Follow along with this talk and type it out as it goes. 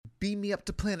Beam me up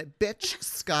to planet bitch,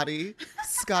 Scotty.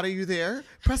 Scotty, you there?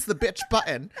 Press the bitch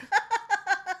button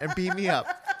and beam me up.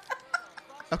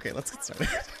 Okay, let's get started.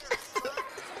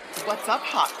 What's up,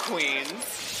 hot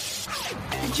queens?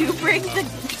 Did you bring the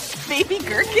baby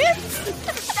gherkins?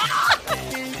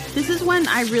 This is when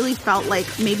I really felt like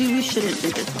maybe we shouldn't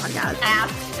do this podcast.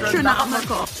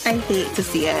 Astronomical. I hate to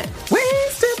see it.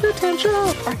 Wasted potential.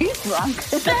 Are you drunk?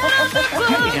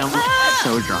 I am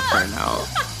so drunk right now.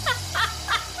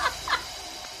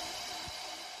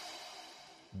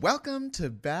 Welcome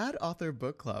to Bad Author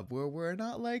Book Club, where we're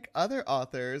not like other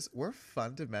authors. We're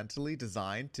fundamentally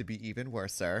designed to be even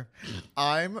worser.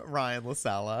 I'm Ryan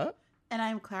LaSala. And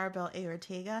I'm Clarabelle A.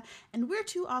 Ortega, and we're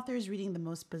two authors reading the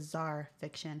most bizarre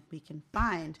fiction we can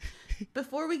find.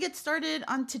 Before we get started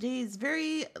on today's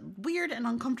very weird and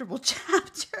uncomfortable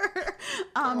chapter,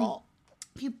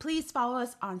 if you please follow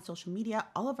us on social media.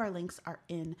 All of our links are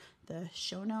in the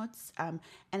show notes. And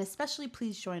especially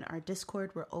please join our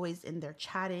Discord. We're always in there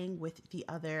chatting with the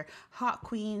other hot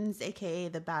queens, aka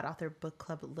the Bad Author Book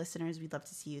Club listeners. We'd love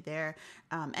to see you there.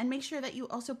 And make sure that you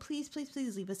also please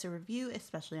leave us a review,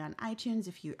 especially on iTunes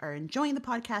if you are enjoying the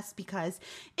podcast, because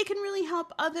it can really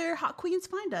help other hot queens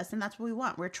find us. And that's what we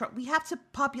want. We have to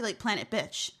populate Planet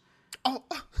Bitch. Oh,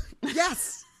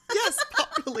 yes. Yes,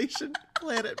 Population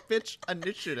Planet Bitch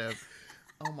Initiative.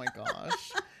 Oh my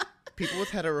gosh. People with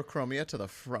heterochromia to the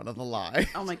front of the line.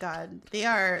 Oh my God. They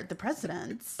are the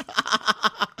presidents.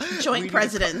 Joint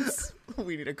presidents.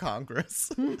 We need a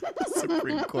Congress.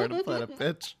 Supreme Court of Planet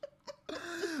Bitch.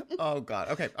 Oh God.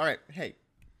 Okay. All right. Hey.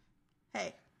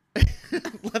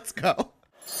 Let's go.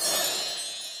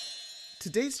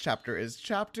 Today's chapter is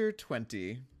chapter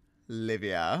 20,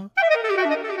 Livia.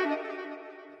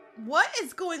 What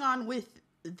is going on with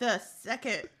the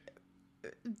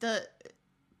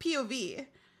POV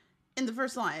in the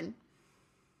first line?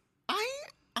 I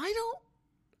don't.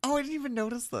 Oh, I didn't even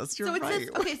notice this. You're right.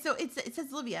 It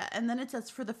says Livia, and then it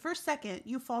says, for the first second,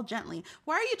 you fall gently.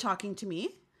 Why are you talking to me?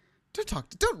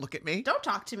 Don't look at me. Don't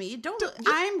talk to me.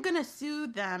 I'm going to sue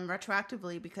them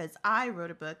retroactively because I wrote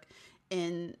a book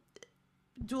in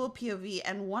dual POV,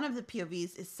 and one of the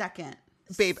POVs is second.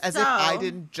 Babe, as if I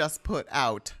didn't just put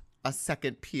out a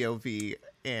second POV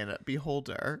in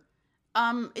Beholder.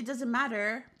 It doesn't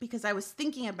matter because I was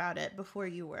thinking about it before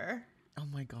you were. Oh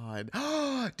my God.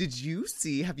 Did you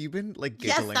see? Have you been like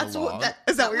giggling along?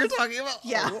 Is that what you're talking about?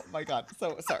 Yeah. Oh my God.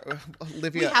 So sorry,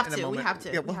 Livia. We have in a to. moment. We have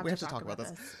to. Yeah, we have to talk about this.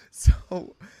 this.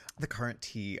 So the current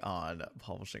tea on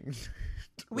publishing.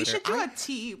 We should do a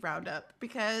tea roundup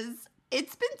because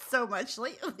it's been so much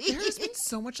lately. There's been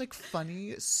so much like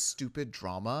funny, stupid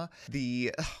drama.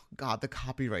 The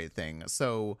copyright thing.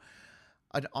 So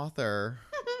an author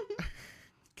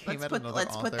came at another author.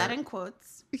 Let's put that in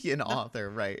quotes. An author,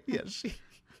 right? Yeah,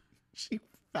 she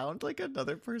found like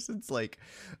another person's like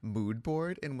mood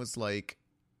board and was like,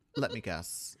 let me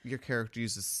guess, your character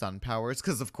uses sun powers,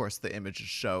 because of course the images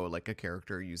show like a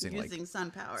character using like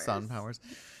sun powers,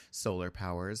 solar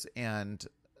powers, and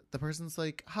the person's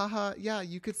like, haha, yeah,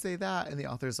 you could say that, and the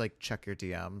author's like, check your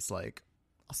DMs, like,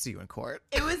 I'll see you in court.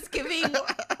 It was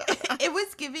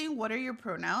giving what are your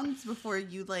pronouns before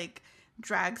you like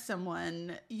drag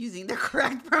someone using the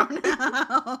correct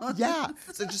pronouns. Yeah.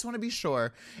 So just want to be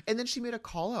sure. And then she made a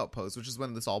call out post, which is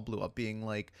when this all blew up, being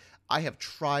like, I have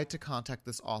tried to contact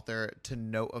this author to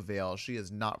no avail. She has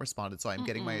not responded. So I'm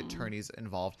getting my attorneys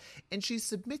involved. And she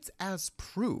submits as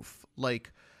proof,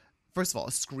 like, first of all,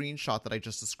 a screenshot that I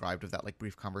just described of that like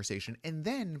brief conversation, and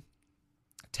then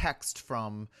text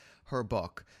from her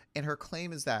book. And her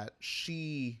claim is that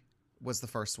she was the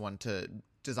first one to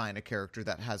design a character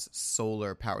that has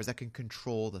solar powers that can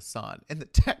control the sun. And the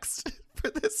text for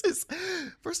this is,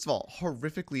 first of all,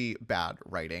 horrifically bad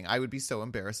writing. I would be so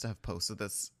embarrassed to have posted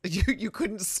this. You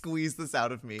couldn't squeeze this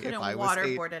out of me if I was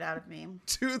waterboard it out of me.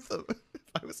 If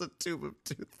I was a tube of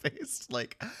toothpaste.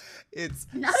 Like, it's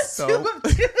not a tube of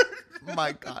toothpaste.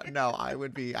 My God, no, I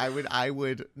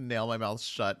would nail my mouth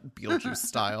shut, Beetlejuice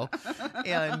style.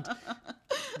 And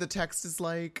the text is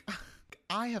like,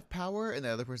 I have power, and the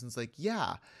other person's like,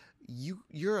 yeah,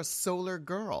 you're a solar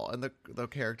girl, and the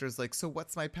character's like, so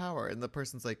what's my power? And the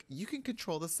person's like, you can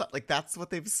control the sun. Like, that's what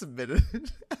they've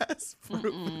submitted as proof.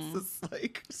 It's this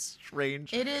like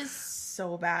strange. It is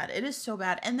so bad.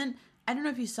 And then I don't know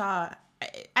if you saw,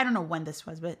 I don't know when this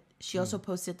was, but she also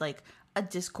posted like a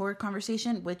Discord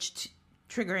conversation, which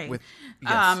triggering.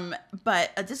 Yes.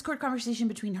 But a Discord conversation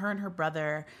between her and her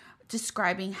brother,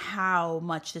 describing how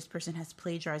much this person has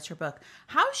plagiarized her book.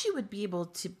 How she would be able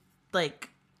to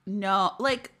like know,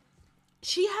 like,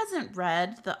 she hasn't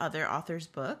read the other author's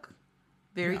book.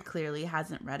 Very clearly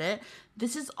hasn't read it.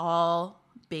 This is all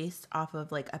based off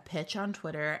of like a pitch on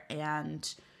Twitter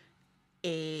and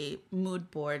a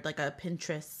mood board, like a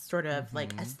Pinterest sort of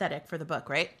like aesthetic for the book,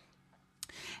 right?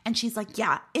 And she's like,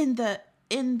 yeah, in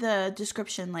the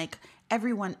description, like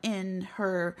everyone in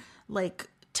her like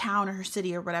town or her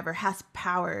city or whatever has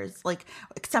powers, like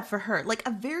except for her, like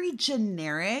a very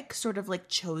generic sort of like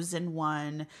chosen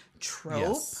one trope.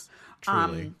 Yes,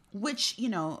 truly. Which, you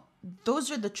know, those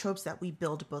are the tropes that we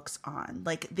build books on.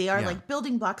 Like they are like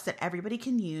building blocks that everybody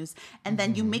can use. And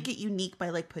then you make it unique by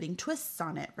like putting twists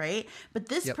on it. Right. But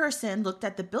this person looked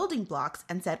at the building blocks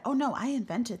and said, oh no, I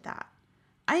invented that.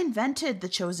 I invented the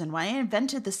chosen one. I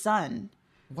invented the sun.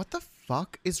 What the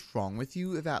fuck is wrong with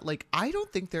you? That like, I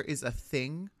don't think there is a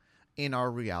thing in our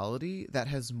reality that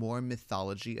has more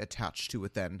mythology attached to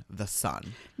it than the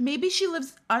sun. Maybe she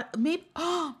lives,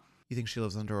 You think she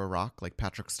lives under a rock like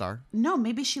Patrick Star? No,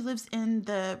 maybe she lives in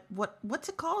the what's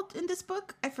it called in this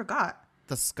book? I forgot.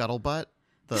 The scuttlebutt?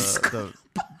 The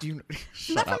do you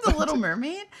shut Not up. from the Little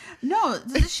Mermaid? No,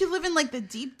 does she live in like the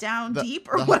deep down deep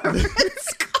or whatever?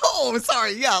 Oh,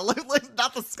 sorry. Yeah, like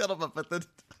not the scuttlebutt, but the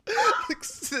like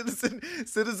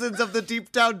citizens of the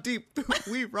deep down deep.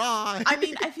 We rise. I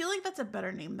mean, I feel like that's a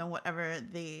better name than whatever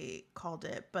they called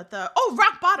it. But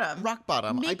Rock Bottom. Rock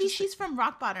Bottom. Maybe she's from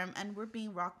Rock Bottom, and we're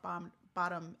being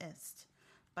bottomist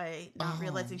by not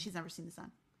realizing she's never seen the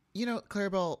sun. You know,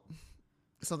 Clarabelle,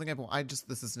 something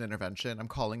this is an intervention. I'm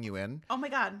calling you in. Oh my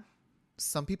God.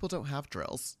 Some people don't have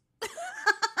drills.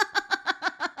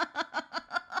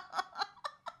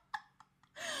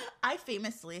 I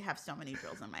famously have so many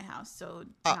drills in my house, so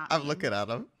I'm looking at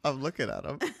them.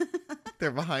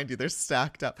 They're behind you. They're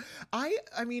stacked up. I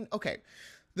mean, okay.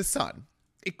 The sun,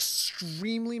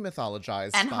 extremely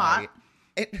mythologized and by hot.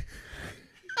 It,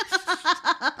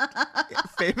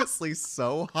 famously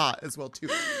so hot as well too.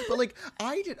 But like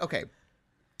I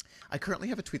currently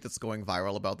have a tweet that's going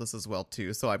viral about this as well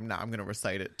too. So I'm going to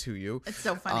recite it to you. It's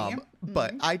so funny.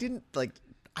 But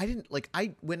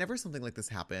whenever something like this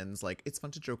happens, like it's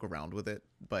fun to joke around with it,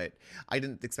 but I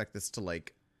didn't expect this to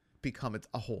like become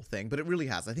a whole thing, but it really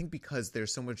has. I think because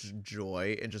there's so much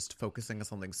joy in just focusing on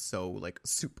something so like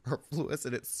superfluous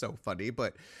and it's so funny.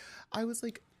 But I was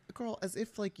like, girl, as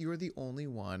if like you're the only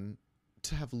one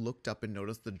to have looked up and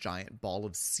noticed the giant ball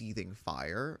of seething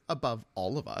fire above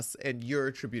all of us, and you're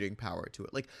attributing power to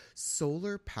it. Like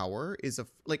solar power is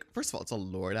first of all, it's a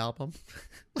Lorde album.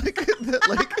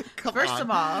 Come First on. of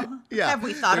all, have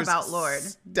we thought about Lorde?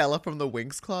 Stella from the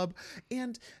Winx Club.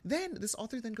 And then this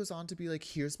author then goes on to be like,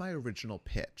 here's my original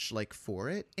pitch, like for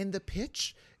it. And the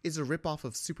pitch is a ripoff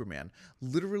of Superman.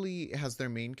 Literally has their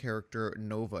main character,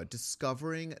 Nova,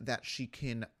 discovering that she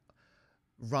can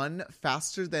run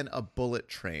faster than a bullet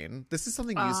train. This is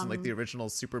something used in like the original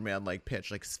Superman like pitch,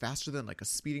 like faster than like a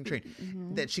speeding train.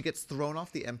 That she gets thrown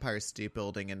off the Empire State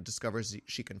Building and discovers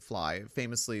she can fly.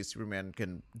 Famously, Superman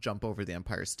can jump over the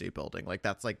Empire State Building. Like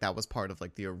that was part of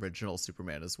like the original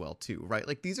Superman as well too, right?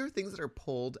 Like these are things that are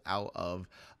pulled out of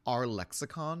our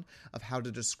lexicon of how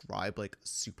to describe like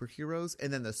superheroes.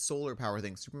 And then the solar power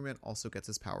thing, Superman also gets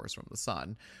his powers from the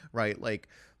sun, right? Like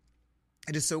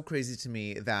it is so crazy to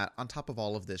me that on top of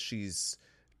all of this, she's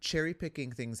cherry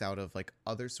picking things out of like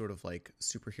other sort of like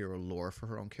superhero lore for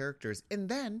her own characters. And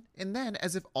then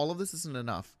as if all of this isn't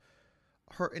enough,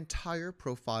 her entire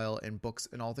profile and books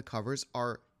and all the covers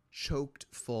are choked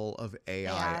full of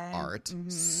AI art,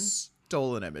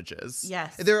 stolen images.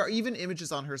 Yes. There are even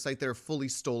images on her site that are fully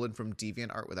stolen from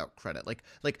DeviantArt without credit. Like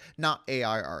not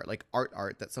AI art, like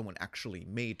art that someone actually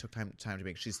made, took time to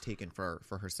make. She's taken for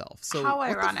herself. So how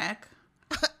ironic.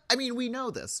 I mean, we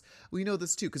know this. We know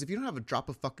this too, because if you don't have a drop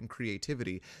of fucking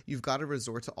creativity, you've got to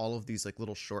resort to all of these like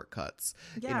little shortcuts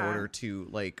in order to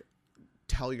like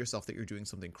tell yourself that you're doing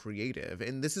something creative.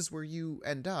 And this is where you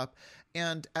end up.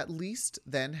 And at least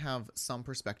then have some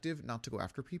perspective, not to go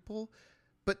after people.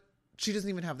 But she doesn't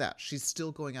even have that. She's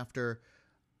still going after,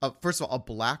 first of all, a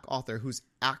Black author who's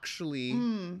actually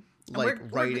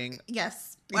writing.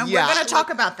 Yes. And we're going to talk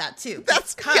about that too.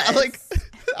 That's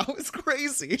that was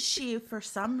crazy. She, for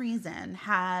some reason,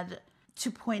 had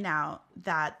to point out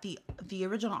that the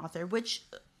original author, which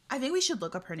I think we should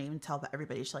look up her name and tell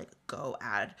everybody to like go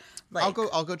add. Like,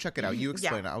 I'll go check it out. You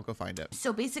explain it. I'll go find it.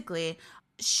 So basically,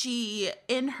 she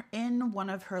in one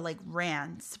of her like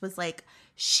rants was like,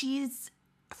 she's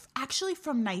actually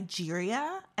from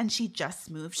Nigeria and she just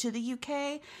moved to the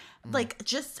UK, like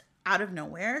just out of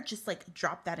nowhere, just like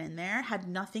dropped that in there, had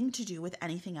nothing to do with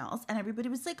anything else. And everybody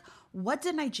was like, what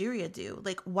did Nigeria do?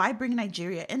 Like, why bring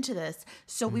Nigeria into this?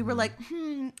 So we were like,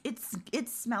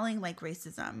 it's smelling like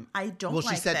racism. I don't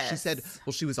like this. She said,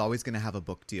 well, she was always going to have a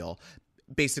book deal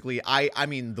basically, I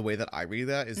mean, the way that I read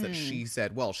that is that she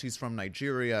said, well, she's from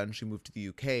Nigeria and she moved to the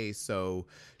UK, so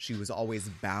she was always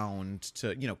bound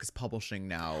to, because publishing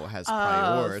now has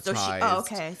prioritized.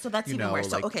 Okay, so that's even worse.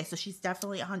 So she's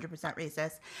definitely 100%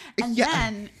 racist. And Yeah.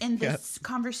 then in this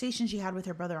conversation she had with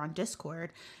her brother on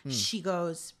Discord, she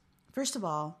goes, first of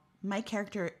all, my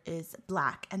character is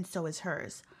black and so is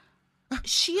hers.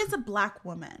 She is a black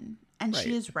woman and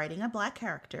she is writing a black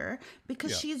character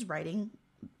because she is writing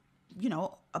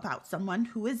about someone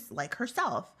who is like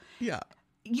herself. Yeah.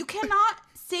 You cannot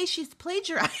say she's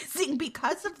plagiarizing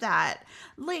because of that.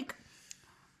 Like,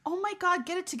 oh my God,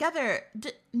 get it together.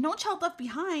 No Child Left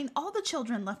Behind. All the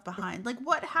children left behind. Like,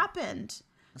 what happened?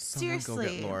 Seriously.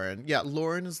 Go get Lauren. Yeah,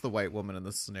 Lauren is the white woman in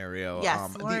this scenario.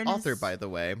 Yes, the author, by the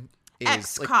way, is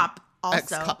ex-cop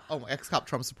also. Ex-cop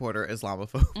Trump supporter,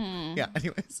 Islamophobe. Yeah,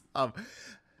 anyways.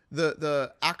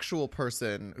 The actual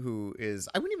person who is,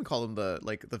 I wouldn't even call them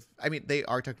they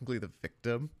are technically the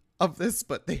victim of this,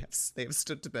 but they have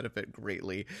stood to benefit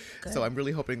greatly. Good. So I'm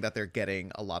really hoping that they're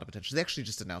getting a lot of attention. They actually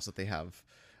just announced that they have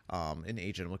an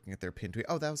agent. I'm looking at their pin tweet.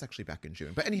 Oh, that was actually back in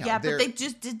June. But anyhow, yeah, but they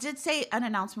just did say an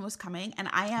announcement was coming, and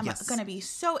I am going to be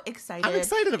so excited. I'm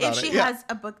excited about if she has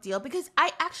a book deal, because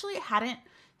I actually hadn't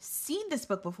seen this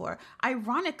book before.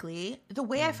 Ironically, the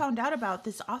way I found out about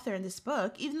this author and this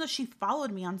book, even though she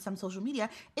followed me on some social media,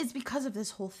 is because of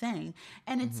this whole thing.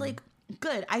 And it's like,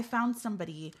 good, I found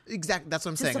somebody. Exactly, that's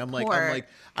what I'm saying.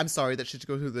 I'm sorry that she had to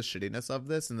go through the shittiness of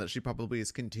this, and that she probably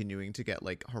is continuing to get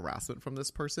like harassment from this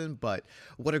person. But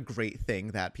what a great thing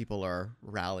that people are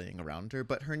rallying around her.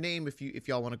 But her name, if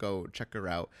y'all want to go check her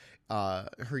out,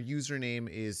 her username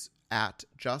is at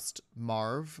just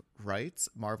Marv Writes.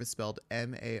 Marv is spelled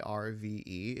Marve.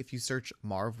 If you search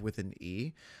Marv with an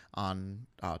E on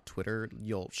Twitter,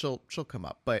 she'll come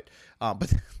up. But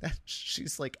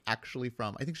she's like actually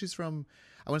from, I think she's from,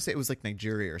 I want to say it was like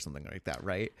Nigeria or something like that,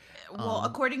 right? Well,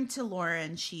 according to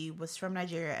Lauren, she was from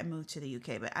Nigeria and moved to the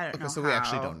UK, but I don't know. So we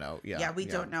actually don't know. Yeah, we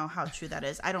don't know how true that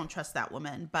is. I don't trust that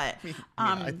woman, but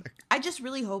I just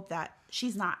really hope that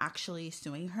she's not actually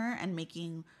suing her and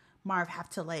making Marv have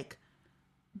to like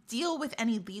deal with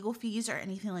any legal fees or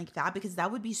anything like that, because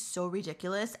that would be so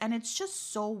ridiculous. And it's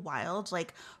just so wild.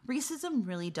 Like, racism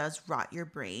really does rot your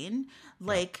brain.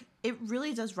 Like, it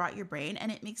really does rot your brain.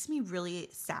 And it makes me really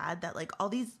sad that like all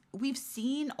these, we've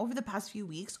seen over the past few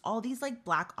weeks, all these like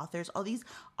black authors, all these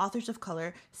authors of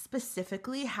color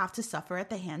specifically have to suffer at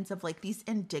the hands of like these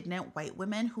indignant white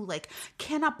women who like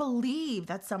cannot believe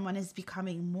that someone is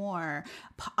becoming more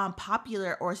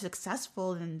popular or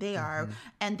successful than they are.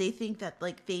 And they think that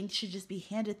like they should just be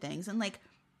handed things. And like,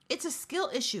 it's a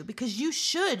skill issue, because you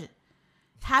should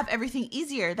have everything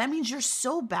easier. That means you're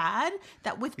so bad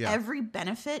that with every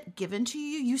benefit given to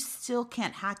you, you still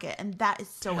can't hack it. And that is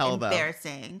so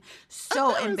embarrassing.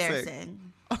 So embarrassing.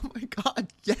 Oh my God.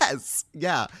 Yes.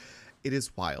 Yeah. It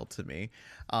is wild to me.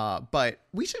 But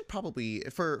we should probably,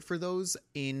 for those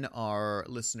in our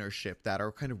listenership that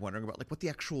are kind of wondering about like what the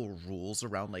actual rules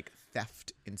around like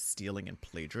theft and stealing and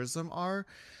plagiarism are,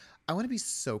 I want to be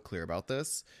so clear about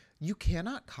this. You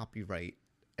cannot copyright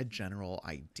a general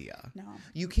idea. No.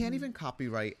 You can't even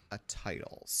copyright a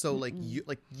title. So like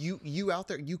you out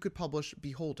there, you could publish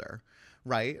Beholder,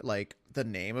 right? Like the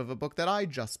name of a book that I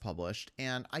just published,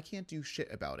 and I can't do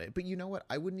shit about it. But you know what?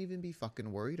 I wouldn't even be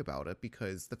fucking worried about it,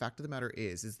 because the fact of the matter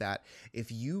is that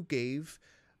if you gave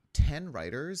 10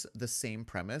 writers the same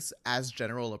premise, as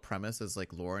general a premise as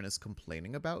like Lauren is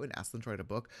complaining about, and asked them to write a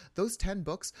book, those 10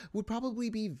 books would probably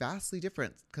be vastly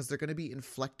different, because they're going to be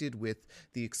inflected with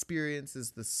the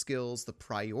experiences, the skills, the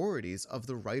priorities of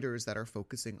the writers that are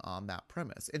focusing on that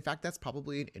premise. In fact, that's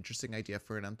probably an interesting idea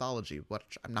for an anthology,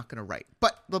 which I'm not going to write.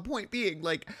 But the point being,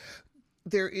 like,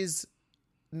 there is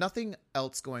nothing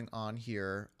else going on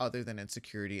here other than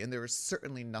insecurity, and there is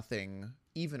certainly nothing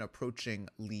even approaching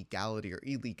legality or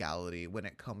illegality when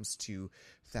it comes to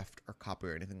theft or copy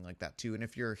or anything like that too. And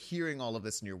if you're hearing all of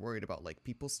this and you're worried about like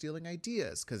people stealing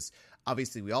ideas, because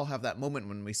obviously we all have that moment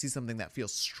when we see something that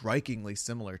feels strikingly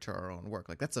similar to our own work,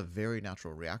 like that's a very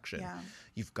natural reaction.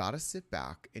 You've got to sit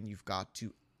back and you've got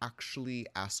to actually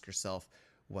ask yourself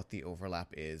what the overlap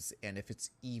is and if it's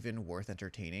even worth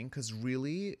entertaining, because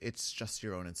really it's just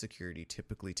your own insecurity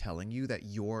typically telling you that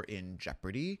you're in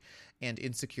jeopardy. And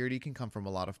insecurity can come from a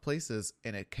lot of places,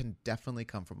 and it can definitely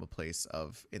come from a place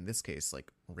of, in this case, like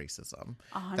racism.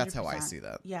 100%. That's how I see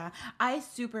that. Yeah, I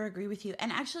super agree with you.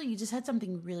 And actually, you just had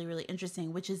something really, really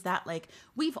interesting, which is that like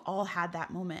we've all had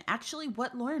that moment. Actually,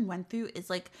 what Lauren went through is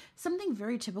like something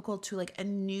very typical to like a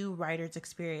new writer's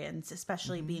experience,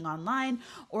 especially being online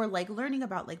or like learning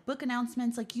about like book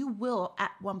announcements. Like you will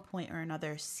at one point or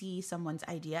another see someone's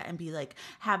idea and be like,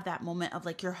 have that moment of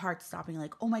like your heart stopping,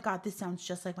 like, oh my God, this sounds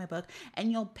just like my book.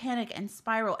 And you'll panic and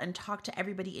spiral and talk to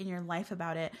everybody in your life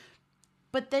about it.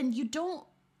 But then you don't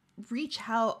reach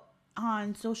out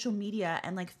on social media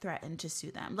and like threaten to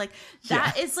sue them. Like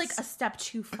that is like a step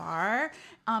too far,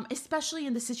 especially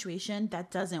in the situation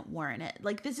that doesn't warrant it.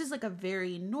 Like this is like a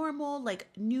very normal, like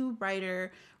new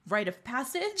writer rite of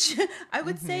passage, I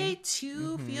would say,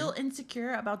 to feel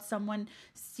insecure about someone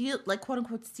like quote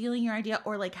unquote stealing your idea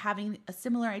or like having a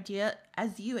similar idea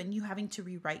as you and you having to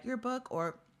rewrite your book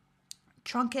or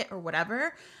trunk it or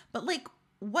whatever. But like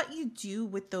what you do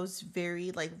with those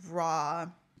very like raw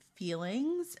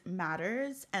feelings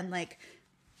matters, and like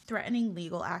threatening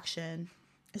legal action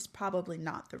is probably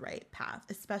not the right path,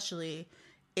 especially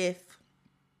if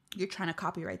you're trying to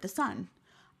copyright The Sun.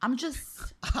 I'm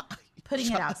just putting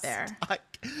it out there.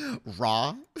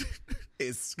 Raw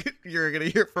is, you're gonna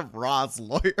hear from Raw's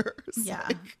lawyers. Yeah.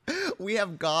 Like, we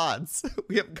have gods.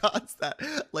 We have gods that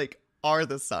like are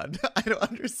the Sun. I don't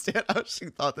understand how she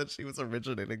thought that she was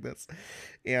originating this,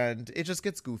 and it just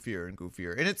gets goofier and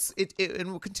goofier, and it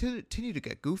will continue to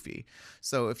get goofy.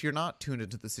 So if you're not tuned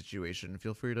into the situation,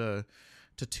 feel free to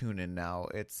tune in now.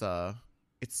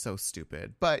 It's so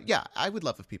stupid. But yeah, I would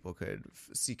love if people could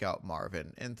seek out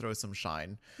Marvin and throw some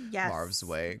shine Marv's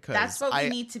way. That's what we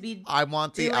need to be I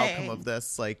want the doing. outcome of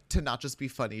this, like, to not just be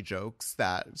funny jokes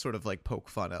that sort of like poke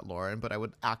fun at Lauren, but I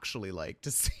would actually like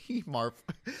to see Marv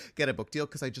get a book deal,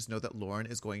 because I just know that Lauren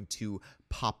is going to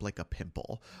pop like a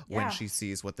pimple when she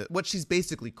sees what she's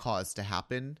basically caused to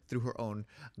happen through her own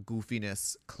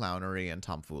goofiness, clownery, and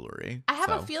tomfoolery. I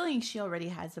have a feeling she already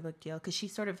has a book deal because she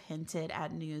sort of hinted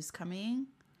at news coming.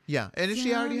 Yeah, and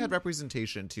she already had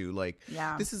representation too. Like,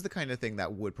 yeah. This is the kind of thing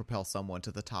that would propel someone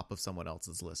to the top of someone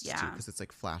else's list too, because it's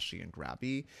like flashy and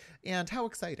grabby, and how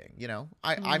exciting, you know.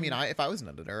 I mean, if I was an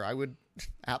editor, I would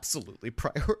absolutely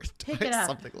prioritize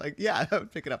something like I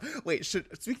would pick it up. Wait,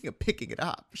 speaking of picking it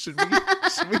up, should we? Do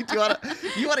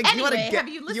you want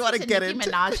to get into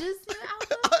Minaj's new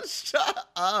album? Shut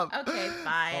up. Okay,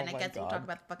 fine. Oh I guess we'll talk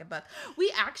about the fucking book.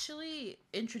 We actually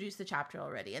introduced the chapter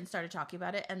already and started talking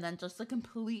about it, and then just like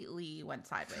completely went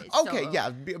sideways. Okay, yeah,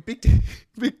 big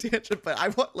tangent,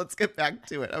 but let's get back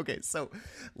to it. Okay, so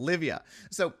Livia.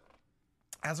 So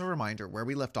as a reminder, where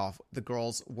we left off, the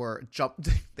girls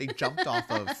jumped off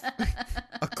of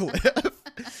a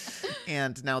cliff,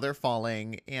 and now they're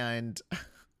falling, and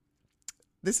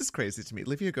this is crazy to me.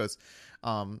 Livia goes,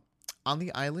 on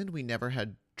the island, we never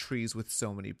had trees with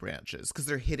so many branches, because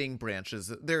they're hitting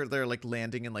branches. They're like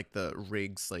landing in like the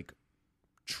rig's like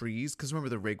trees, because remember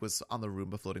the rig was on the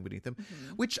Roomba floating beneath them,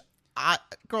 which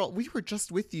girl, we were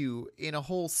just with you in a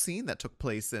whole scene that took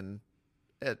place in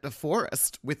a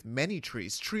forest with many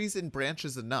trees and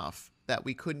branches enough that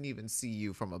we couldn't even see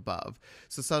you from above.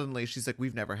 So suddenly she's like,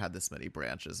 we've never had this many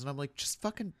branches, and I'm like, just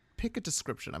fucking pick a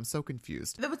description. I'm so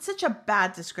confused. That was such a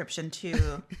bad description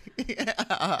too.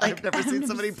 I've never seen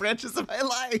so many branches in my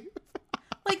life.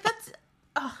 Like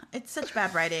it's such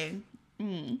bad writing.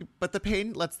 But the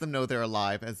pain lets them know they're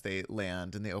alive as they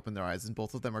land, and they open their eyes, and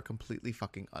both of them are completely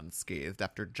fucking unscathed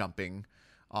after jumping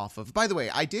off of. By the way,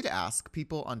 I did ask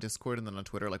people on Discord and then on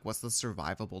Twitter, like, what's the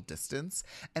survivable distance?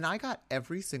 And I got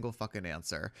every single fucking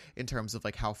answer in terms of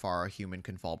like how far a human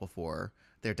can fall before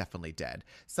they're definitely dead.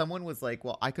 Someone was like,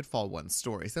 well, I could fall one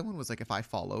story. Someone was like, if I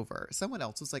fall over. Someone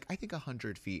else was like, I think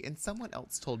 100 feet. And someone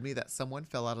else told me that someone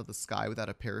fell out of the sky without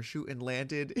a parachute and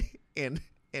landed in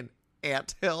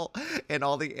anthill, and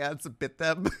all the ants bit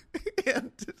them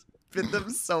and bit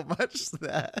them so much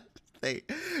that they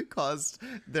caused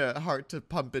their heart to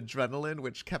pump adrenaline,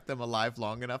 which kept them alive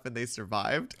long enough, and they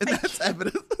survived. And that's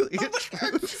evidently a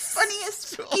true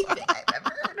funniest thing I've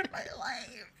ever heard in my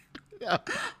life. Yeah.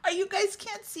 You guys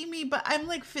can't see me, but I'm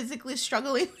like physically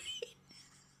struggling.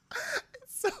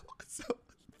 So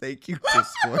thank you,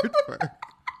 Discord, for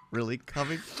really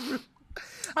coming through.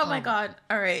 Oh my God.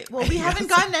 All right. Well, we haven't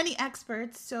gotten any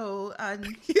experts, so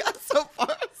so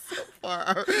far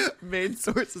our main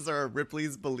sources are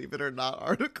Ripley's Believe It or Not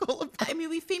article. I mean,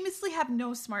 we famously have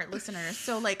no smart listeners,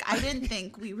 so like I didn't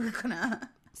think we were gonna.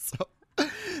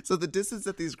 So the distance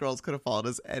that these girls could have fallen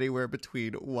is anywhere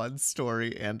between 1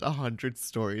 story and 100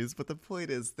 stories. But the point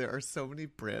is, there are so many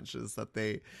branches that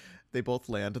they both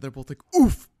land, and they're both like,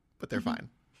 oof, but they're fine.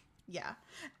 Yeah.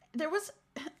 There was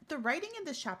the writing in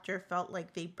this chapter felt like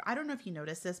I don't know if you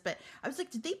noticed this, but I was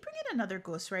like, did they bring in another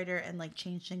ghostwriter and like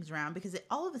change things around? Because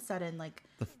all of a sudden, like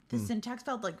the syntax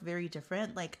felt like very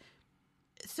different. Like,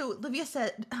 so Livia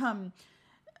said,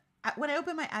 when I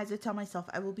open my eyes, I tell myself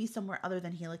I will be somewhere other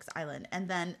than Helix Island. And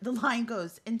then the line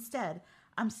goes, instead,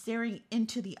 I'm staring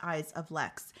into the eyes of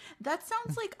Lex. That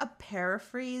sounds like a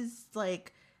paraphrase,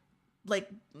 like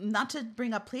not to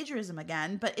bring up plagiarism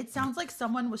again, but it sounds like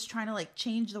someone was trying to like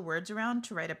change the words around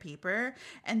to write a paper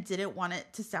and didn't want it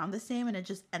to sound the same, and it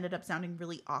just ended up sounding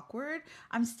really awkward.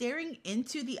 I'm staring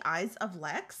into the eyes of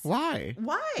Lex. Why?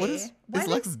 Why? Is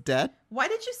Lex dead? Why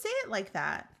did you say it like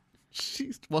that?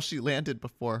 She landed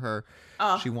before her.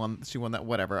 Oh. She won that,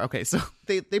 whatever. Okay, so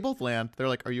they both land. They're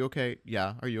like, "Are you okay?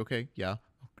 Yeah. Are you okay? Yeah."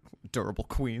 Durable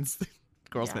queens.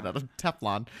 Girls made out of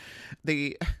Teflon.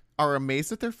 They are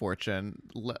amazed at their fortune.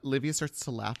 Livia starts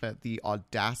to laugh at the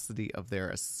audacity of their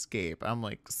escape. I'm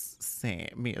like, same,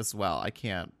 me as well. I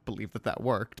can't believe that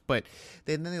worked. But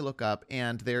then they look up,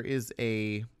 and there is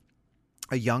a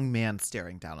young man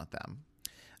staring down at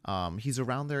them. He's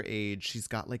around their age. He's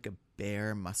got like a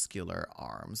bare, muscular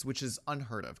arms, which is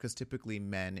unheard of because typically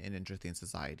men in Indrathian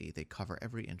society, they cover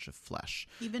every inch of flesh.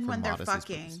 Even when they're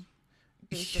fucking,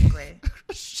 basically.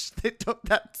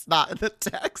 That's not in the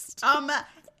text.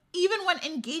 Even when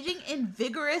engaging in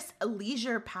vigorous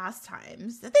leisure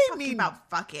pastimes. That's talking about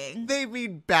fucking. They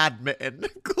mean badminton.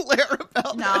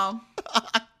 Clarabelle. No.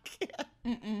 I can't.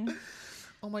 Mm-mm.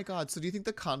 Oh my God. So do you think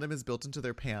the condom is built into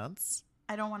their pants?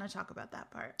 I don't want to talk about that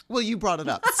part. Well, you brought it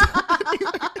up.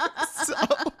 So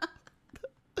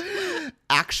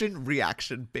action,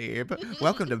 reaction, babe.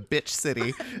 Welcome to Bitch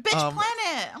City. Bitch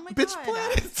Planet. Oh my Bitch God.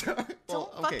 Planet. Sorry.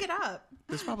 Don't fuck it up.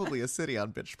 There's probably a city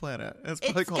on Bitch Planet. It's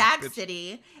called Gag Bitch...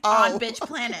 City on Bitch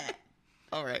Planet.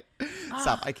 All right.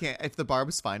 Stop. I can't. If the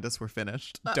Barbs find us, we're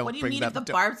finished. Don't what do you bring mean them. if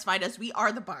the Barbs find us? We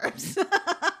are the Barbs.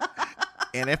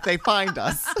 And if they find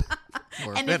us,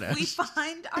 we're and finished. If we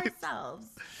find ourselves.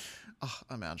 Oh,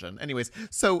 imagine. Anyways,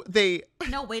 so they...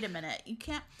 No, wait a minute. You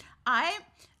can't...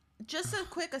 Just a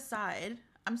quick aside.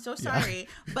 I'm so sorry.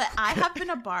 Yeah. But I have been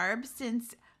a Barb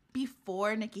since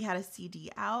before Nikki had a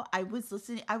CD out. I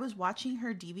was watching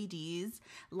her DVDs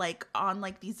like on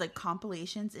like these like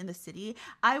compilations in the city.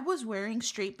 I was wearing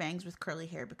straight bangs with curly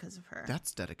hair because of her.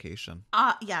 That's dedication.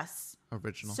 Yes.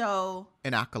 Original. So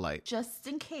an acolyte. Just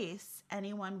in case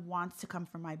anyone wants to come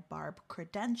for my Barb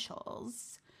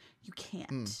credentials, you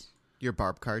can't. Your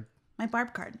Barb card? My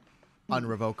Barb card.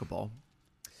 Unrevocable.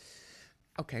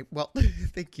 Okay, well,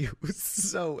 thank you.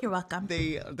 So you're welcome.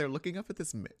 They're looking up at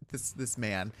this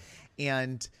man,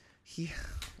 and he,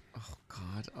 oh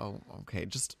God, oh okay,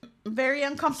 just very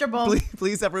uncomfortable.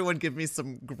 Please, everyone, give me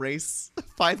some grace.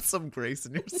 Find some grace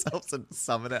in yourselves and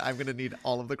summon it. I'm gonna need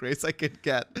all of the grace I can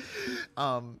get.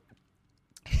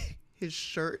 His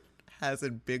shirt has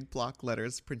in big block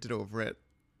letters printed over it.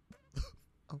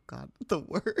 Oh God, the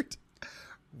word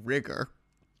rigger.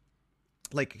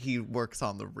 Like he works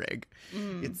on the rig.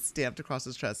 It's stamped across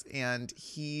his chest, and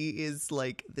he is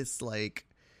like this like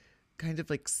kind of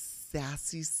like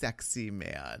sassy, sexy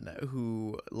man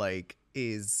who like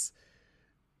is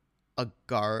a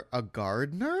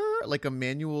gardener, like a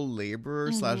manual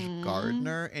laborer /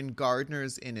 gardener. And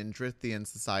gardeners in Indrathian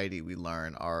society, we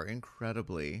learn, are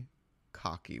incredibly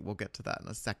cocky. We'll get to that in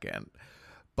a second.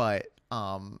 But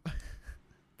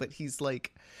he's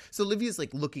like, so Livia's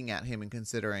like looking at him and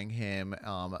considering him.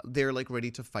 They're like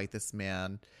ready to fight this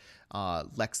man.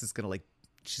 Lex is gonna like,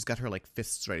 she's got her like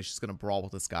fists ready. She's gonna brawl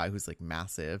with this guy who's like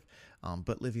massive.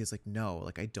 But Livia's like, no,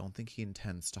 like I don't think he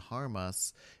intends to harm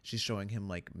us. She's showing him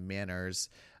like manners,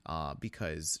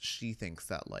 because she thinks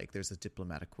that like there's a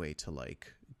diplomatic way to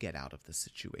like get out of the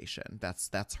situation.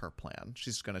 That's her plan.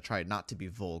 She's gonna try not to be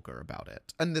vulgar about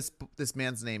it. And this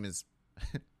man's name is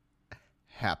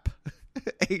Hep.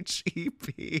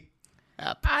 H-E-P.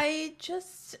 Hep. I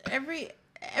just every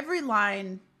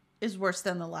line is worse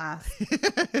than the last.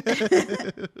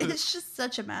 It's just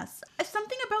such a mess.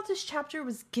 Something about this chapter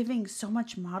was giving so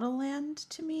much Model Land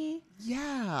to me.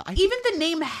 Yeah. Even the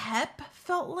name Hep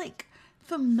felt like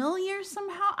familiar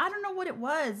somehow. I don't know what it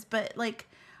was, but like,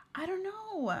 I don't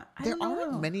know. There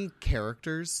aren't many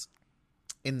characters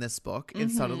in this book,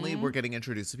 and suddenly we're getting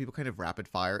introduced to people kind of rapid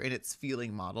fire, and it's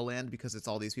feeling Model Land because it's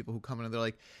all these people who come in and they're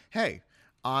like, hey,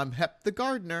 I'm Hep the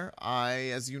gardener. I,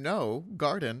 as you know,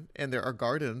 garden, and there are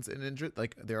gardens and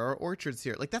like there are orchards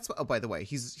here. Like that's what. Oh, by the way,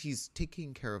 he's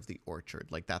taking care of the orchard.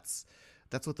 Like that's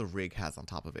what the rig has on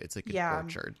top of it. It's like an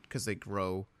orchard because they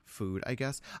grow food, I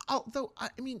guess. Although I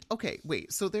mean, okay,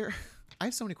 wait. So I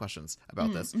have so many questions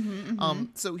about this.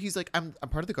 So he's like, I'm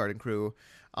part of the garden crew.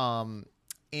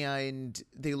 And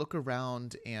they look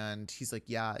around and he's like,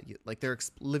 yeah, like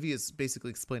Livia's basically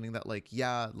explaining that like,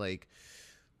 yeah, like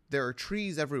there are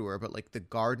trees everywhere, but like the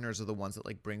gardeners are the ones that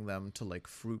like bring them to like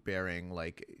fruit bearing,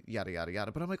 like yada, yada,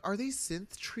 yada. But I'm like, are they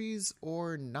synth trees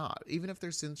or not? Even if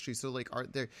they're synth trees. So like, are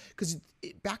there, because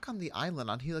back on the island,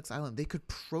 on Helix Island, they could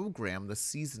program the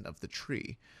season of the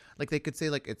tree. Like they could say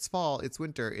like it's fall, it's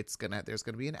winter, there's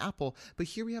gonna be an apple. But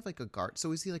here we have like a garden.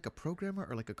 So is he like a programmer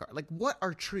or like a garden? Like what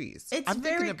are trees? It's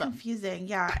very confusing.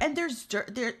 Yeah, and there's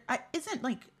dirt. Isn't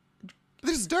like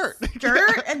there's dirt,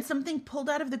 and something pulled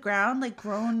out of the ground, like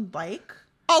grown like.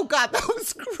 Oh God, that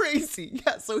was crazy.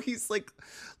 Yeah, so he's like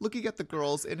looking at the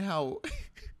girls and how.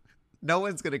 No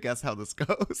one's gonna guess how this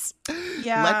goes.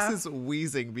 Yeah. Lex is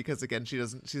wheezing because again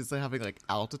she's having like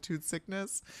altitude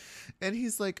sickness, and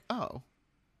he's like, oh.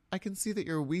 I can see that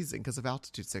you're wheezing because of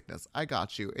altitude sickness. I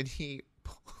got you. And he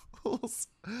pulls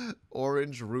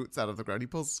orange roots out of the ground. He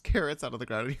pulls carrots out of the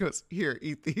ground and he goes, here,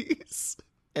 eat these.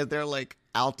 And they're like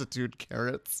altitude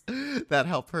carrots that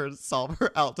help her solve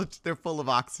her altitude. They're full of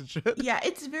oxygen. Yeah,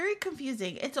 it's very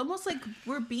confusing. It's almost like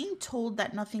we're being told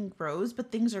that nothing grows,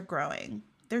 but things are growing.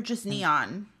 They're just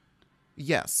neon.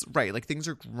 Yes, right. Like things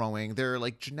are growing. They're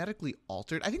like genetically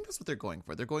altered. I think that's what they're going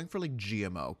for. They're going for like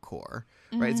GMO core,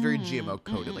 right? It's very GMO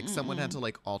coded. Like someone had to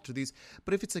like alter these.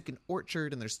 But if it's like an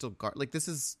orchard and there's still like this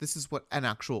is what an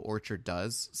actual orchard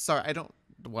does. Sorry, I don't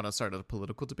want to start a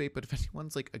political debate, but if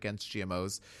anyone's like against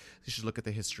GMOs, they should look at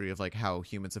the history of like how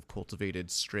humans have cultivated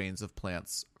strains of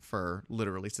plants for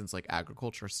literally since like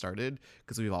agriculture started,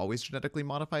 because we've always genetically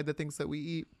modified the things that we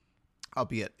eat.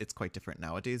 Albeit it's quite different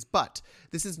nowadays, but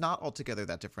this is not altogether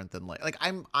that different than like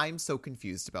I'm so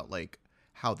confused about like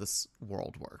how this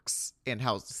world works and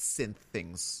how synth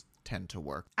things tend to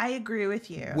work. I agree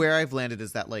with you. Where I've landed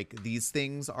is that like these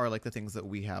things are like the things that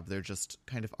we have. They're just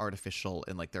kind of artificial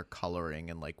in like their coloring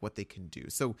and like what they can do.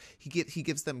 So he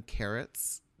gives them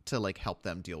carrots to like help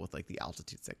them deal with like the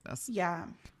altitude sickness. Yeah.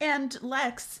 And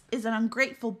Lex is an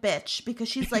ungrateful bitch because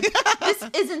she's like, this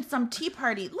isn't some tea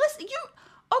party. Listen,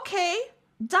 okay,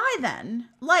 die then.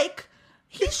 Like,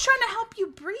 he's trying to help you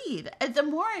breathe. And the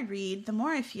more I read, the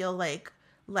more I feel like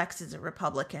Lex is a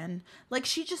Republican. Like,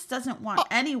 she just doesn't want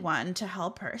anyone to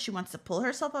help her. She wants to pull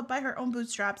herself up by her own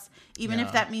bootstraps, even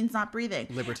if that means not breathing.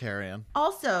 Libertarian.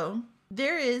 Also,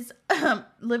 there is,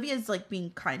 Livia's like being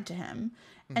kind to him.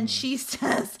 And she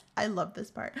says, I love this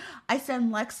part. I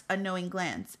send Lex a knowing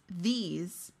glance.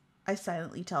 These, I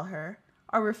silently tell her,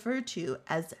 are referred to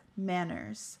as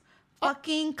manners.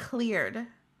 Fucking cleared.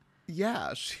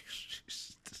 Yeah,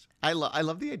 I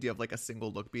love the idea of like a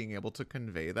single look being able to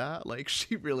convey that. Like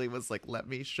she really was like, let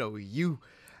me show you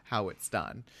how it's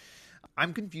done.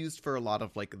 I'm confused for a lot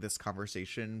of like this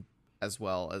conversation, as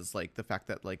well as like the fact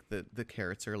that like the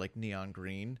carrots are like neon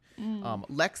green.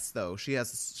 Lex though, she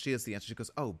has the answer. She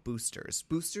goes, oh, boosters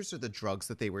are the drugs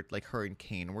that they were like her and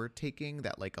Kane were taking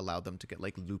that like allowed them to get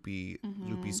like loopy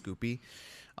scoopy.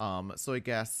 So I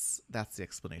guess that's the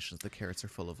explanation. The carrots are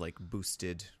full of like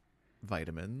boosted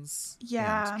vitamins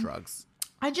and drugs.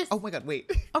 Oh my God,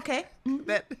 wait. Okay.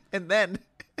 And then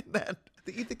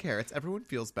they eat the carrots. Everyone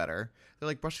feels better. They're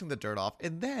like brushing the dirt off.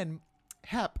 And then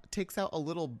Hep takes out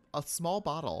a small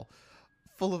bottle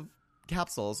full of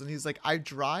capsules. And he's like, I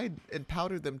dried and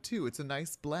powdered them too. It's a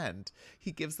nice blend.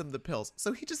 He gives them the pills.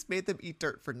 So he just made them eat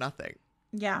dirt for nothing.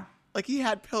 Yeah. Like he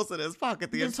had pills in his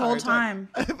pocket this entire whole time.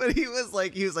 But he was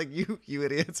like, you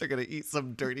idiots are going to eat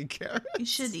some dirty carrots. You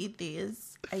should eat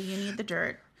these. You need the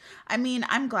dirt. I mean,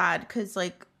 I'm glad because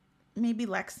like maybe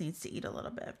Lex needs to eat a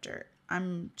little bit of dirt.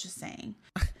 I'm just saying.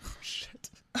 Oh, shit.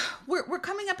 We're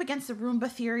coming up against the Roomba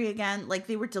theory again. Like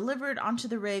they were delivered onto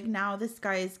the rig. Now this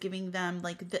guy is giving them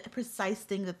like the precise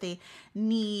thing that they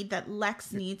need, that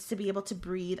Lex needs to be able to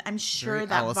breathe. I'm sure Very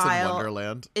that Alice in vial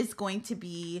Wonderland is going to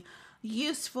be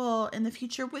useful in the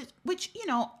future, which you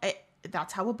know,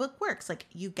 that's how a book works. Like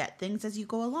you get things as you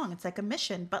go along. It's like a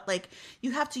mission, but like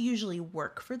you have to usually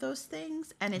work for those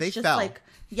things. And it's like,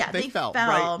 yeah, they fell.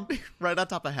 Right on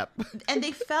top of Hep. And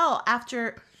they fell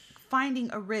after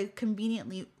finding a rig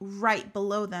conveniently right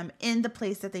below them in the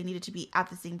place that they needed to be at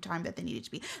the same time that they needed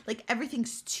to be. Like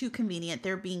everything's too convenient.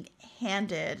 They're being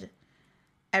handed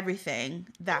everything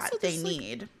that also, they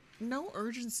need. No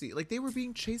urgency. Like they were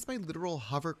being chased by literal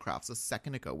hovercrafts a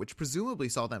second ago, which presumably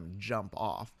saw them jump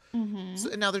off. So,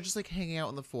 and now they're just like hanging out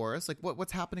in the forest. Like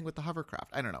what's happening with the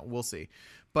hovercraft? I don't know. We'll see.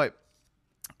 But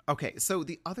okay. So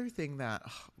the other thing that,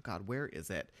 oh God, where is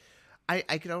it?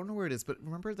 I don't know where it is, but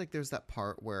remember like there's that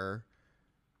part where,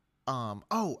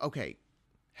 okay.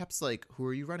 Hep's like, who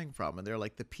are you running from? And they're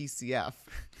like the PCF.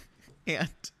 And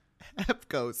Hep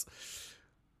goes,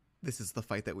 This is the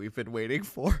fight that we've been waiting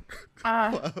for.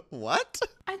 What?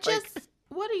 I just,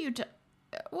 what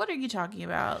are you talking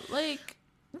about? Like,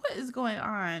 what is going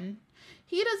on?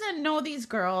 He doesn't know these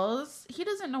girls. He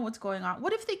doesn't know what's going on.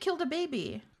 What if they killed a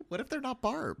baby? What if they're not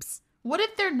Barbs? What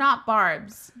if they're not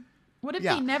Barbs? What if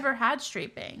Yeah. they never had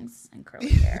straight bangs and curly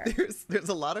hair? There's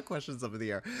a lot of questions up in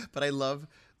the air, but I love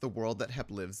the world that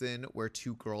Hep lives in, where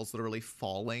two girls literally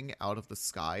falling out of the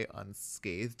sky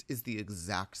unscathed is the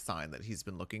exact sign that he's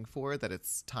been looking for, that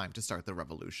it's time to start the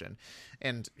revolution.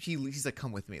 And he's like,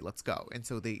 come with me, let's go. And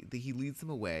so he leads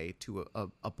them away to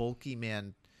a bulky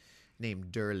man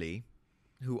named Durley,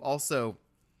 who also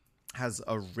has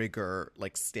a rigger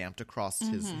like stamped across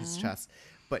his chest.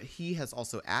 But he has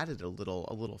also added a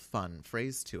little fun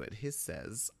phrase to it. His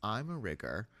says, "I'm a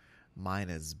rigger, mine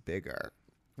is bigger,"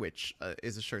 which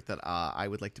is a shirt that I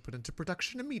would like to put into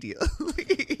production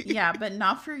immediately. Yeah, but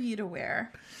not for you to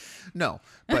wear. No,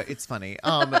 but it's funny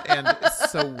and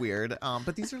it's so weird.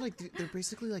 But these are like, they're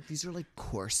basically like, these are like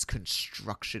coarse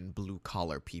construction blue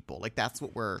collar people. Like that's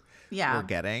what we're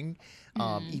getting.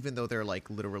 Even though they're like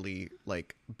literally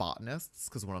like botanists,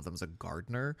 because one of them's a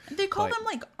gardener. They call them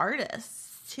like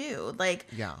artists too. Like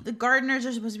the gardeners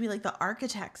are supposed to be like the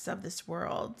architects of this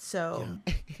world. So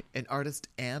an artist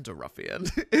and a ruffian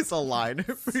is a line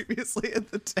previously in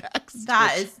the text.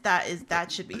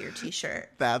 That should be your t-shirt.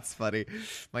 That's funny.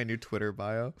 My new Twitter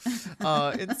bio.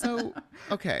 And so,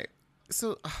 okay.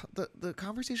 So the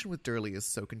conversation with Durley is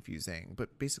so confusing,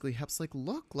 but basically Hep's like,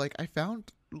 look, like I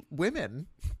found women.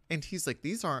 And he's like,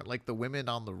 these aren't like the women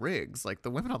on the rigs. Like the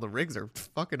women on the rigs are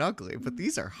fucking ugly, but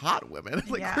these are hot women.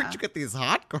 Like where'd you get these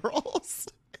hot girls?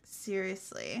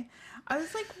 Seriously. I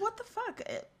was like, what the fuck?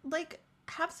 Like,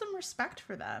 have some respect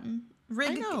for them.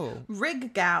 I know.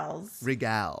 Rig gals.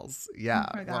 Regals. Yeah.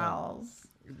 Regals.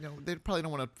 Well, they probably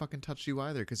don't want to fucking touch you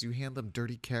either because you hand them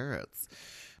dirty carrots.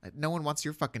 No one wants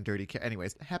your fucking dirty carrot.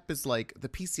 Anyways, Hep is like, the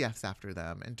PCF's after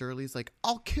them, and Durley's like,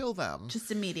 I'll kill them. Just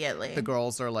immediately. The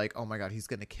girls are like, oh my god, he's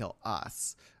gonna kill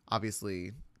us.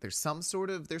 Obviously, there's some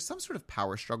sort of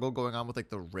power struggle going on with like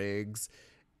the rigs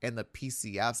and the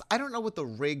PCFs. I don't know what the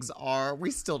rigs are.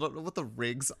 We still don't know what the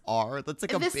rigs are. That's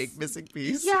like a big missing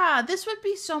piece. Yeah, this would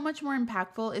be so much more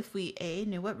impactful if we A,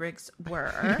 knew what rigs were,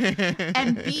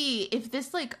 and B, if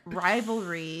this like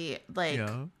rivalry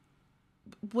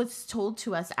was told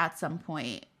to us at some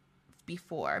point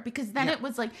before. Because then it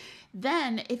was like,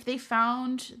 then if they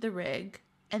found the rig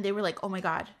and they were like, oh my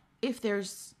god, if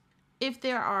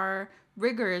there are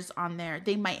riggers on there,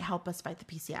 they might help us fight the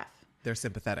PCF. They're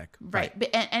sympathetic. Right. But,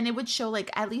 and it would show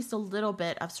like at least a little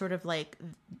bit of sort of like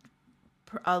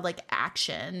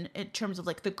action in terms of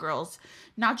like the girls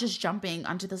not just jumping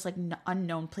onto this like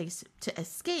unknown place to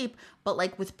escape, but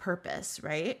like with purpose,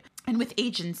 right? And with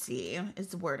agency is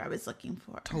the word I was looking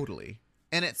for. Totally.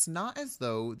 And it's not as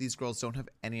though these girls don't have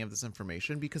any of this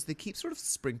information, because they keep sort of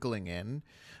sprinkling in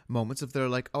moments of they're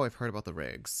like, oh, I've heard about the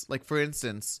rigs. Like, for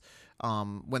instance,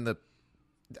 when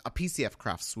a PCF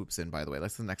craft swoops in, by the way,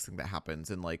 that's the next thing that happens,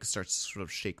 and like starts to sort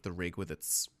of shake the rig with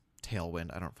its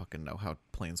tailwind. I don't fucking know how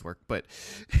planes work, but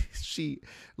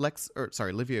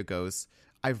Livia goes,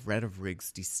 I've read of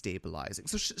rigs destabilizing.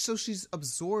 So she's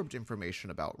absorbed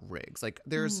information about rigs. Like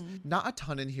there's not a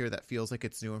ton in here that feels like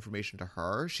it's new information to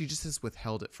her. She just has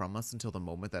withheld it from us until the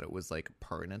moment that it was like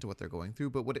pertinent to what they're going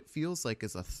through. But what it feels like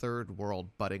is a third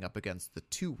world butting up against the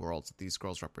two worlds that these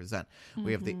girls represent.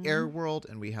 We have the air world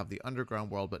and we have the underground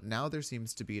world, but now there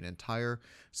seems to be an entire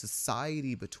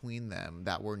society between them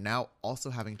that we're now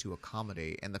also having to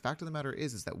accommodate. And the fact of the matter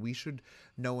is that we should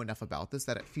know enough about this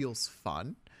that it feels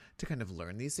fun to kind of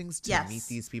learn these things, to meet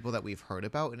these people that we've heard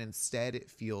about, and instead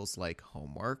it feels like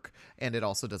homework, and it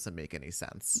also doesn't make any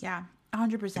sense. Yeah,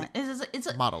 100%. It's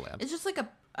a Model Land. It's just like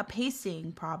a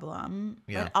pacing problem,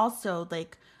 but also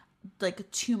like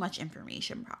too much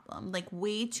information problem, like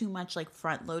way too much like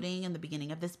front loading in the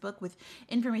beginning of this book with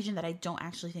information that I don't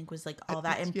actually think was like all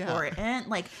that important.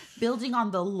 Like building on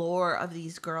the lore of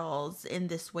these girls in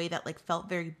this way that like felt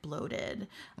very bloated.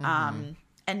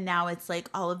 And now it's like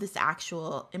all of this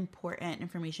actual important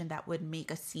information that would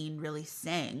make a scene really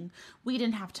sing. We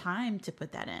didn't have time to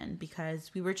put that in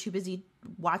because we were too busy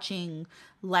watching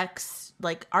Lex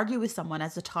like argue with someone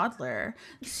as a toddler.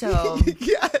 So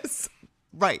yes,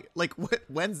 right. Like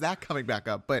when's that coming back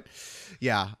up? But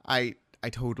yeah, I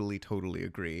totally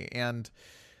agree. And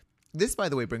this, by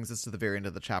the way, brings us to the very end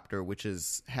of the chapter, which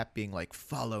is Hep being like,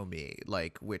 "Follow me,"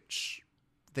 like which.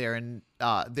 They're in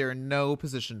no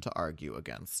position to argue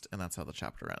against, and that's how the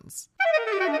chapter ends.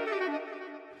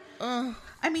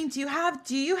 I mean, do you have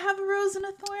a rose and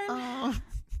a thorn?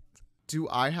 Do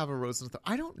I have a rose and a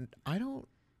thorn? I don't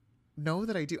know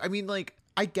that I do. I mean, like,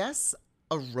 I guess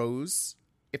a rose,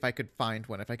 if I could find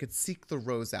one, if I could seek the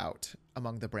rose out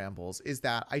among the brambles, is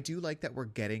that I do like that we're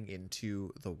getting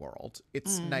into the world.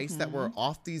 It's nice that we're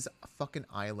off these fucking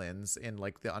islands in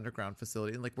like the underground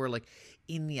facility, and like we're like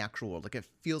in the actual world. Like it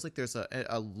feels like there's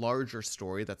a larger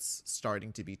story that's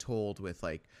starting to be told with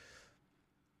like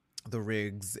the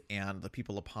rigs and the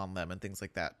people upon them and things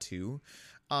like that too.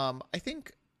 I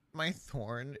think my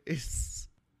thorn is,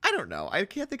 I don't know. I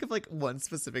can't think of like one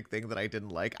specific thing that I didn't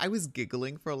like. I was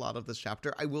giggling for a lot of this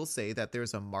chapter. I will say that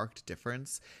there's a marked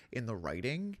difference in the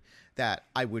writing that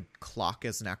I would clock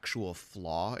as an actual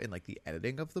flaw in like the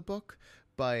editing of the book,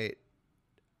 but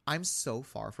I'm so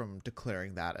far from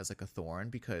declaring that as like a thorn,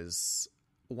 because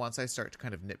once I start to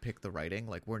kind of nitpick the writing,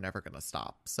 like we're never going to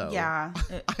stop. So Yeah.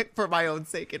 for my own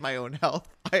sake and my own health,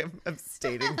 I am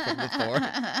abstaining from the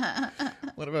thorn.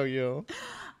 What about you?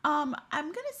 I'm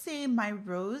gonna say my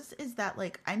rose is that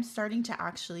like I'm starting to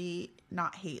actually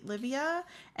not hate Livia,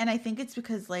 and I think it's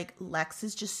because like Lex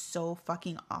is just so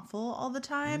fucking awful all the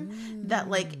time that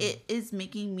like it is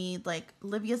making me like,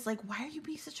 Livia's like, why are you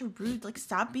being such a rude, like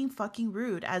stop being fucking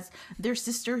rude, as their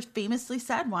sister famously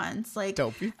said once, like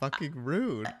Don't be fucking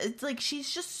rude. it's like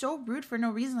she's just so rude for no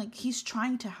reason. Like he's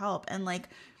trying to help, and like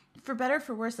for better or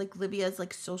for worse, like Livia's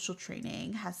like social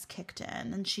training has kicked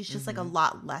in, and she's just like a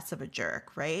lot less of a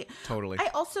jerk, right? Totally. I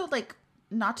also like,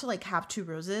 not to like have two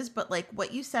roses, but like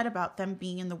what you said about them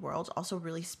being in the world also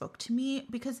really spoke to me,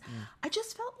 because I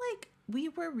just felt like we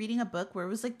were reading a book where it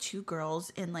was like two girls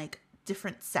in like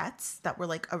different sets that were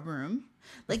like a room,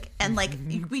 like, and like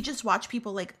we just watch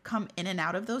people like come in and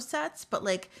out of those sets, but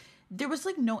like there was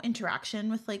like no interaction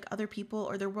with like other people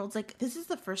or their worlds. Like this is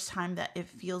the first time that it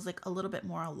feels like a little bit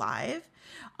more alive.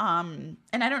 And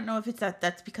I don't know if it's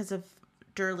that's because of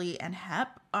Durley and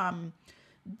Hep.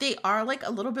 They are like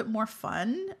a little bit more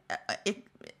fun,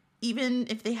 even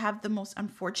if they have the most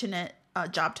unfortunate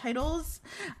job titles.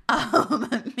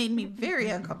 It made me very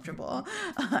uncomfortable.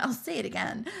 I'll say it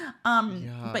again.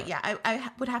 But yeah,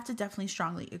 I would have to definitely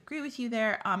strongly agree with you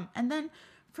there. And then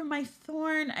for my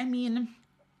thorn, I mean,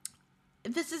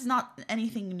 this is not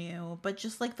anything new, but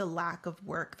just like the lack of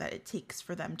work that it takes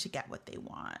for them to get what they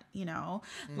want, you know?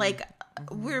 Like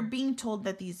we're being told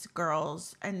that these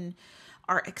girls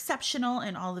are exceptional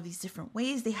in all of these different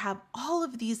ways. They have all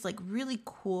of these like really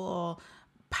cool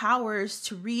powers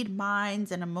to read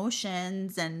minds and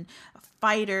emotions and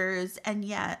fighters, and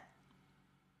yet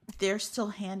they're still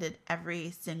handed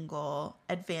every single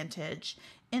advantage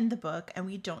in the book, and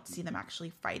we don't see them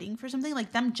actually fighting for something.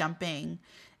 Like them jumping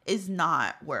is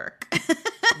not work.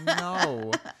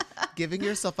 No. Giving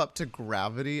yourself up to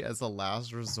gravity as a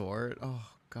last resort. Oh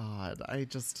God. I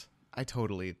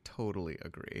totally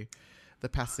agree. The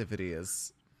passivity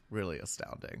is really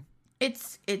astounding.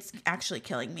 It's actually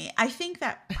killing me. I think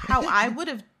that how I would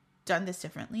have done this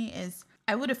differently is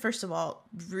I would have first of all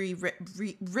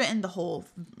written the whole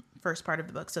first part of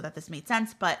the book so that this made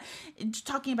sense. But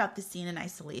talking about the scene in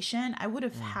isolation, I would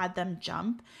have had them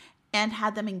jump and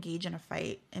had them engage in a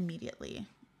fight immediately.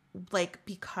 Like,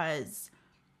 because,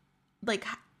 like,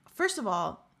 first of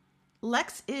all,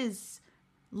 Lex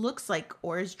looks like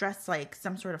or is dressed like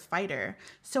some sort of fighter.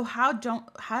 So how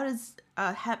does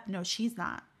Hep know she's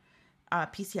not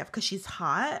PCF because she's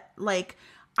hot? Like,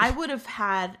 I would have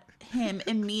had him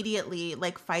immediately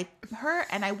like fight her,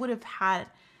 and I would have had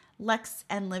Lex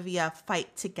and Livia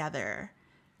fight together.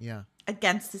 Yeah.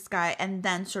 Against this guy, and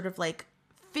then sort of like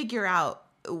figure out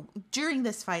during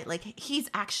this fight, like, he's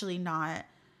actually not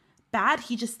bad.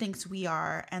 He just thinks we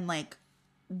are, and like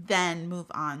then move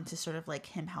on to sort of like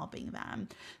him helping them.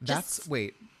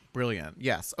 Wait, brilliant.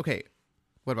 Yes. Okay.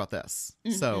 What about this?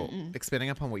 So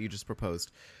expanding upon what you just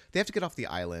proposed, they have to get off the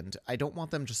island. I don't want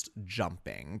them just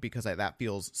jumping because that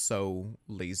feels so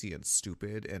lazy and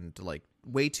stupid and like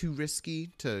way too risky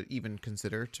to even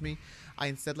consider to me. I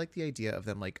instead like the idea of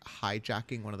them like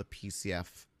hijacking one of the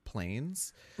PCF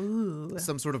planes. Ooh.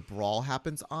 Some sort of brawl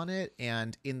happens on it,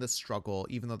 and in the struggle,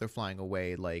 even though they're flying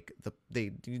away, like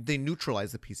they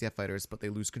neutralize the PCF fighters, but they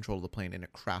lose control of the plane and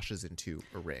it crashes into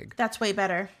a rig. That's way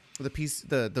better.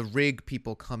 The rig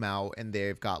people come out and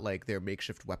they've got like their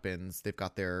makeshift weapons. They've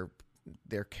got their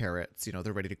carrots, you know,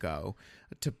 they're ready to go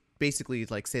to basically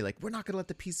like say like, we're not gonna let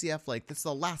the PCF, like, this is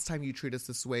the last time you treat us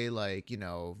this way, like, you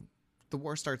know, the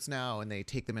war starts now. And they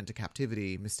take them into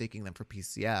captivity, mistaking them for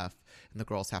PCF, and the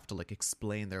girls have to like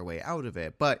explain their way out of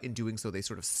it. But in doing so, they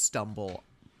sort of stumble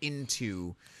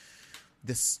into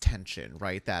this tension,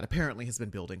 right, that apparently has been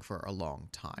building for a long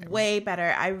time. Way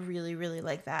better. I really, really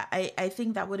like that. I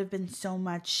think that would have been so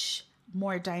much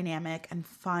more dynamic and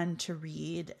fun to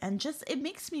read, and just it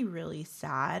makes me really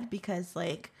sad because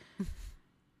like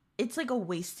it's like a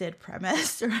wasted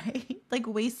premise, right? Like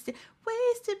wasted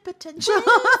potential.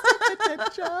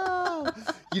 Potential.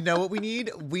 You know what we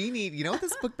need? You know what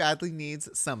this book badly needs?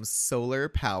 Some solar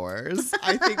powers.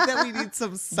 I think that we need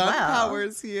some sun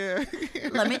powers here.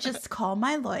 Let me just call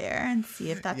my lawyer and see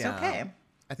if that's okay.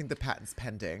 I think the patent's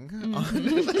pending on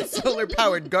a solar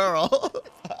powered girl.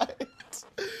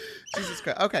 Jesus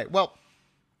Christ. Okay, well,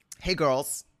 hey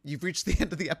girls. You've reached the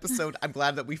end of the episode. I'm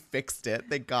glad that we fixed it.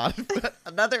 Thank God.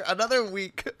 another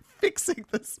week fixing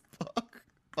this book.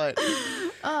 But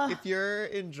if you're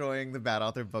enjoying the Bad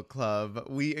Author Book Club,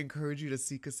 we encourage you to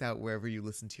seek us out wherever you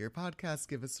listen to your podcast.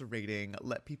 Give us a rating.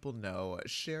 Let people know.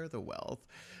 Share the wealth.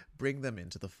 Bring them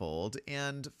into the fold.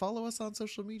 And follow us on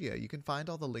social media. You can find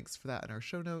all the links for that in our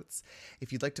show notes.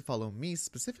 If you'd like to follow me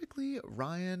specifically,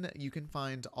 Ryan, you can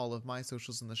find all of my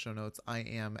socials in the show notes. I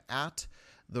am at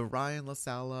The Ryan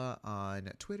LaSala on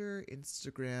Twitter,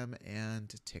 Instagram,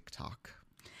 and TikTok.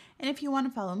 And if you want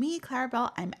to follow me,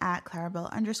 Clarabelle, I'm at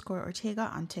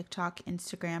Clarabelle_Ortega on TikTok,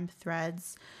 Instagram,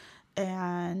 Threads,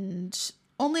 and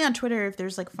only on Twitter if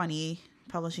there's like funny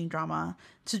publishing drama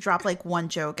to drop like one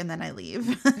joke and then I leave.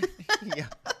 Yeah.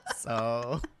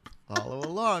 So follow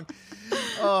along.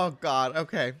 Oh, God.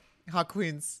 Okay. Hot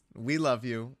Queens, we love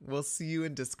you. We'll see you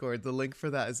in Discord. The link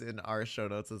for that is in our show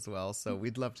notes as well. So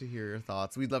we'd love to hear your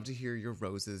thoughts. We'd love to hear your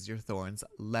roses, your thorns.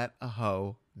 Let a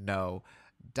hoe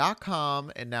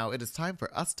know.com. And now it is time for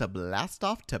us to blast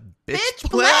off to Bitch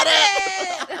Planet.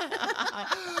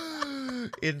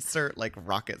 Insert like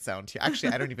rocket sound here.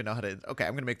 Actually, I don't even know how to. Okay,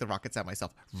 I'm going to make the rocket sound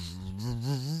myself.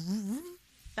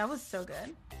 That was so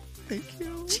good. Thank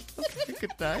you. Okay,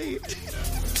 good night.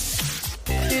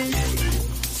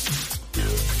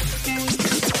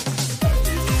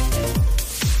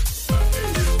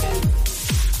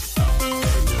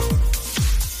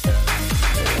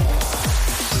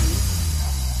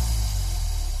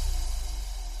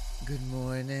 Good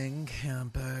morning,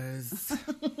 campers.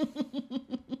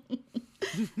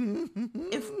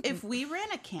 If we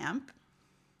ran a camp,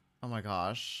 Oh my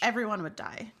gosh. everyone would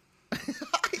die.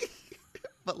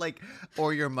 But like,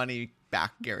 or your money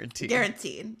back guaranteed.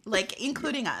 Guaranteed. Like,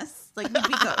 including us. Like, we'd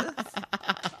be ghosts.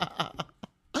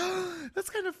 That's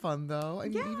kind of fun though. I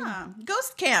mean, Yeah.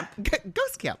 Ghost camp.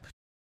 Ghost camp.